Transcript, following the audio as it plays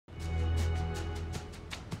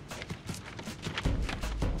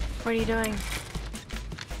What are you doing?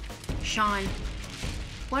 Sean,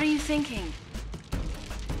 what are you thinking?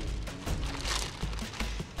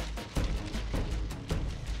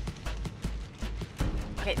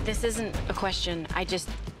 Okay, this isn't a question.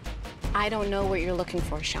 I don't know what you're looking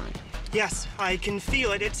for, Sean. Yes, I can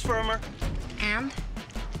feel it. It's firmer. And?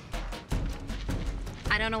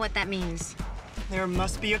 I don't know what that means. There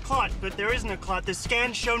must be a clot, but there isn't a clot. The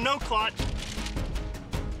scans show no clot.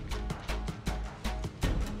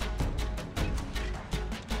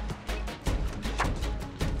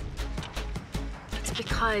 It's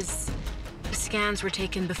because the scans were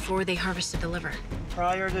taken before they harvested the liver.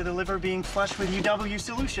 Prior to the liver being flushed with UW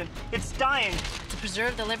solution. It's dying. To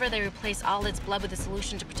preserve the liver, they replaced all its blood with a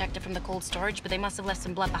solution to protect it from the cold storage, but they must have left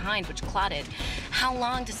some blood behind, which clotted. How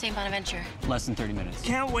long to St. Bonaventure? Less than 30 minutes.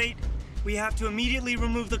 Can't wait. We have to immediately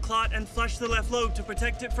remove the clot and flush the left lobe to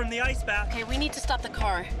protect it from the ice bath. Okay, we need to stop the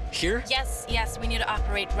car. Here? Yes, we need to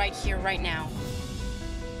operate right here, right now.